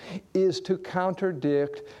conditions is to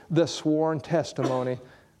contradict the sworn testimony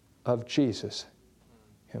of Jesus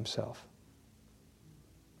Himself.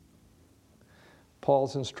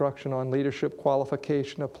 Paul's instruction on leadership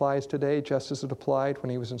qualification applies today just as it applied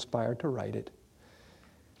when he was inspired to write it.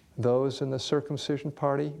 Those in the circumcision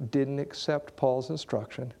party didn't accept Paul's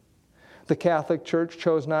instruction. The Catholic Church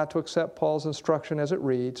chose not to accept Paul's instruction as it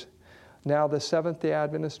reads. Now the Seventh-day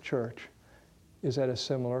Adventist Church is at a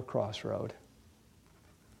similar crossroad.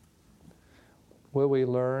 Will we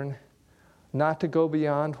learn not to go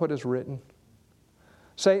beyond what is written?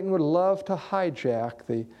 Satan would love to hijack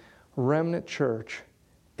the remnant church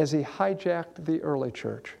as he hijacked the early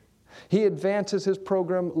church. He advances his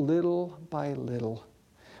program little by little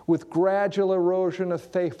with gradual erosion of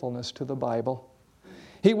faithfulness to the Bible.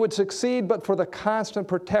 He would succeed but for the constant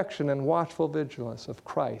protection and watchful vigilance of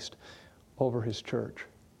Christ over His church.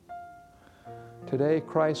 Today,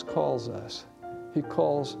 Christ calls us. He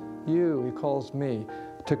calls you, He calls me,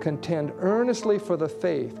 to contend earnestly for the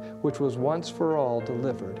faith which was once for all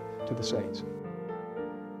delivered to the saints.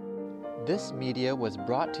 This media was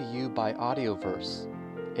brought to you by Audioverse,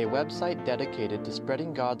 a website dedicated to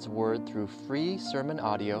spreading God's Word through free sermon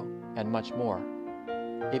audio and much more.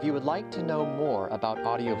 If you would like to know more about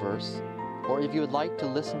Audioverse, or if you would like to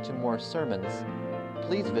listen to more sermons,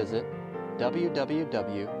 please visit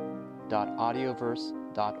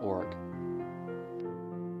www.audioverse.org.